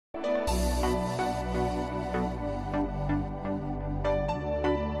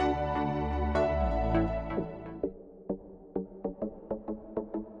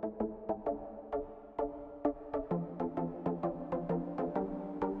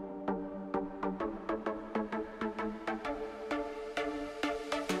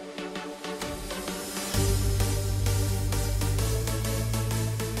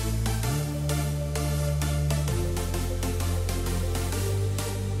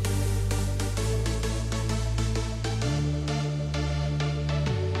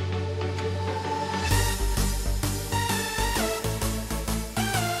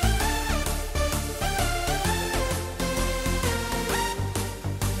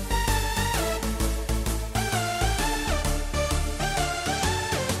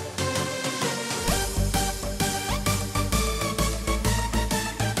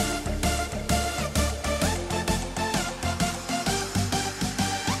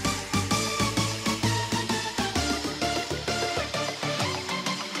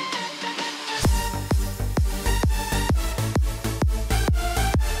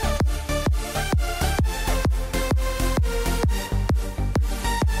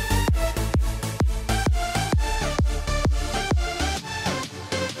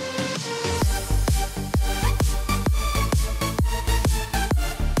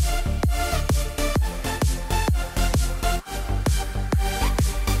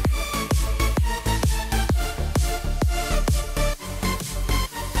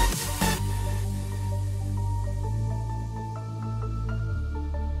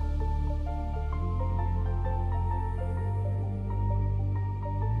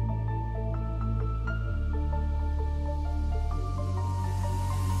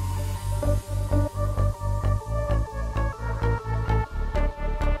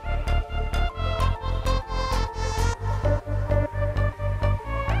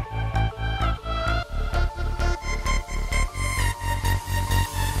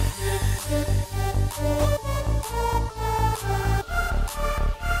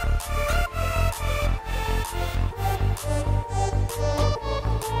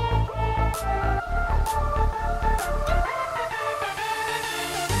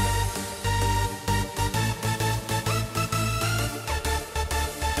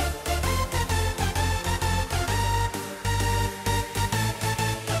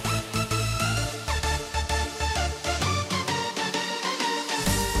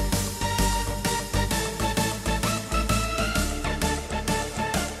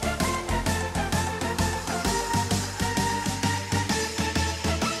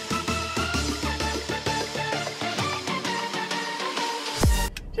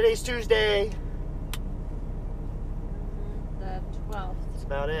Today's Tuesday. The 12th. That's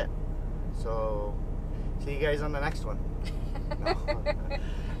about it. So, see you guys on the next one.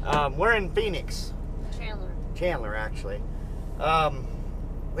 No. We're in Phoenix. Chandler, actually.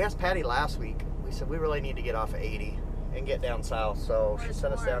 We asked Patty last week. We said we really need to get off of 80 and get down south. So she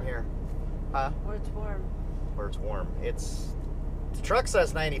sent us down here. Where it's warm. Where it's warm. The truck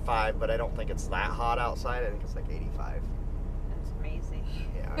says 95, but I don't think it's that hot outside. I think it's like 85. That's amazing.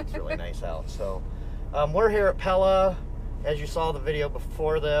 Yeah, it's really nice out. So we're here at Pella. As you saw, the video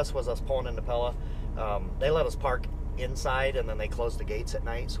before this was us pulling into Pella. They let us park inside, and then they close the gates at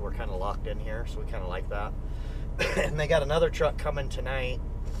night, so we're kind of locked in here, so we kind of like that. And they got another truck coming tonight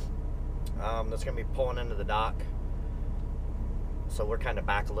that's going to be pulling into the dock. So we're kind of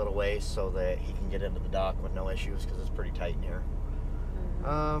back a little ways so that he can get into the dock with no issues, because it's pretty tight in here.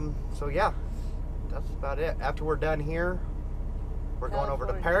 So yeah, that's about it. After we're done here, we're going over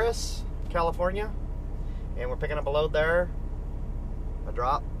to Paris, California, and we're picking up a load there, a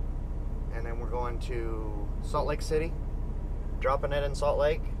drop, and then we're going to Salt Lake City, dropping it in Salt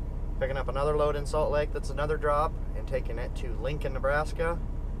Lake, picking up another load in Salt Lake that's another drop, and taking it to Lincoln, Nebraska.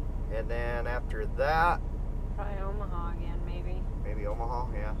 And then after that, probably Omaha again, maybe. Maybe Omaha,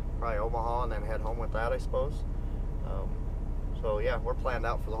 yeah. Probably Omaha, and then head home with that, I suppose. So yeah, we're planned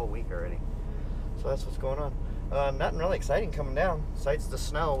out for the whole week already. So that's what's going on. Nothing really exciting coming down, besides the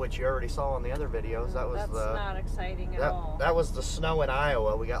snow, which you already saw in the other videos. That's not exciting at all. That was the snow in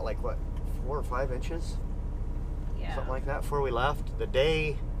Iowa. We got like, what, 4 or 5 inches? Yeah. Something like that before we left. The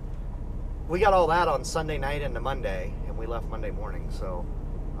day, we got all that on Sunday night into Monday, and we left Monday morning. So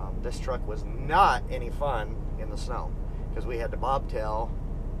this truck was not any fun in the snow, because we had to bobtail.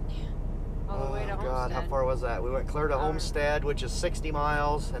 All the way to Homestead. God, how far was that? We went clear to Homestead, which is 60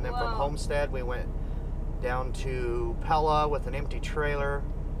 miles, and then from Homestead we went down to Pella with an empty trailer.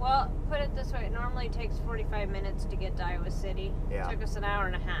 Well, put it this way, it normally takes 45 minutes to get to Iowa City. Yeah. It took us an hour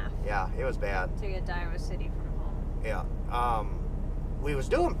and a half. Yeah, it was bad. To get to Iowa City from home. Yeah. we was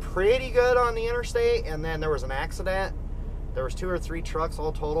doing pretty good on the interstate, and then there was an accident. There was 2 or 3 trucks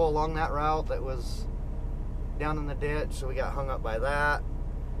all total along that route that was down in the ditch, so we got hung up by that.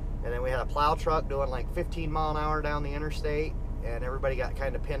 And then we had a plow truck doing like 15 mile an hour down the interstate, and everybody got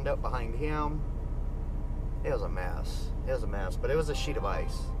kind of pinned up behind him. It was a mess. It was a mess, but it was a sheet of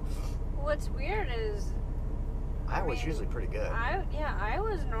ice. What's weird is Iowa's usually pretty good.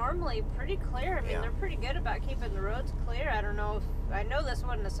 Iowa's normally pretty clear. I mean, Yeah. they're pretty good about keeping the roads clear. I don't know if, I know this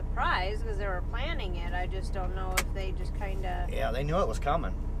wasn't a surprise because they were planning it. I just don't know if they just kind of. Yeah, they knew it was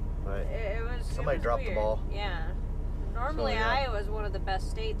coming, but It was. somebody dropped the weird. ball. Yeah. Normally, So, yeah. Iowa's one of the best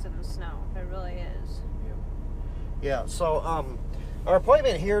states in the snow. It really is. Yeah, so our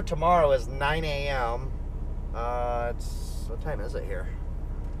appointment here tomorrow is 9 a.m. What time is it here?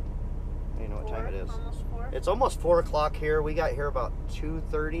 You know what time it is? Almost 4. It's almost 4 o'clock here. We got here about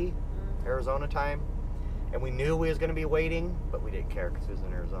 2:30 Arizona time, and we knew we was going to be waiting, but we didn't care because it was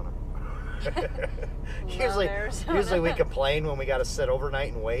in Arizona. Usually we complain when we got to sit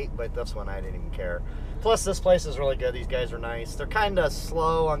overnight and wait, but this one I didn't even care. Plus, this place is really good. These guys are nice. They're kind of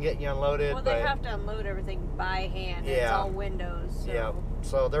slow on getting you unloaded. Well, they have to unload everything by hand. Yeah. It's all windows. So. Yeah,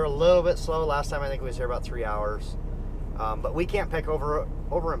 so they're a little bit slow. Last time I think we was here about 3 hours. But we can't pick over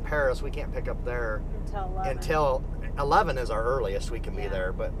in Paris. We can't pick up there until 11 is our earliest we can be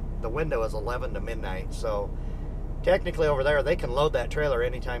there. But the window is 11 to midnight. So technically over there they can load that trailer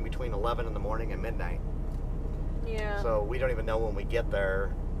anytime between 11 in the morning and midnight. Yeah. So we don't even know when we get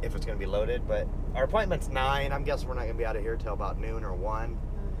there if it's going to be loaded. But our appointment's 9. I'm guessing we're not going to be out of here till about noon or 1.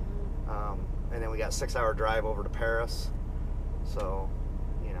 And then we got a 6-hour drive over to Paris. So,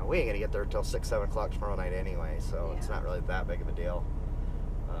 you know, we ain't going to get there till 6, 7 o'clock tomorrow night anyway. So it's not really that big of a deal.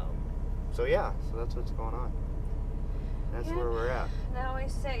 So yeah, so that's what's going on. That's where we're at. Now we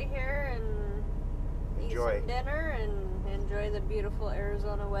sit here and Enjoy. eat some dinner and enjoy the beautiful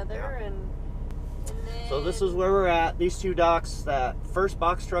Arizona weather. Yeah. And then, So this is where we're at. These 2 docks, that first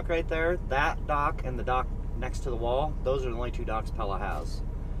box truck right there, that dock and the dock next to the wall, those are the only 2 docks Pella has.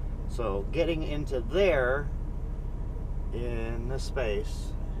 So getting into there in this space,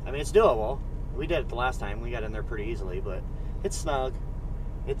 I mean, it's doable. We did it the last time. We got in there pretty easily, but it's snug.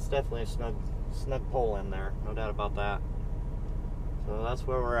 It's definitely a snug pole in there, no doubt about that. So that's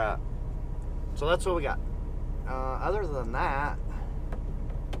where we're at. So that's what we got. Other than that,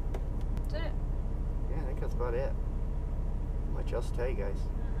 that's it. yeah, I think that's about it. Much else to tell you guys.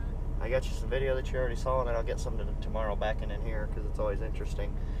 I got you some video that you already saw, and then I'll get some tomorrow backing in here because it's always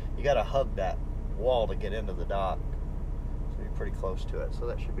interesting. You got to hug that wall to get into the dock, so you're pretty close to it. So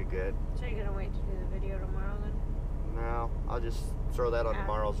that should be good. So you're gonna wait to do the video tomorrow then? No, I'll just throw that on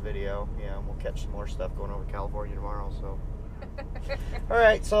tomorrow's video. Yeah, and we'll catch some more stuff going over to California tomorrow. So. All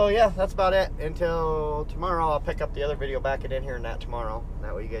right, so yeah, that's about it. Until tomorrow, I'll pick up the other video, back it in here, and that tomorrow.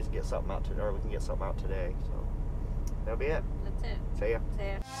 That way, you guys get something out today, or we can get something out today. So that'll be it. That's it. See ya. See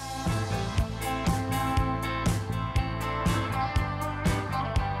ya.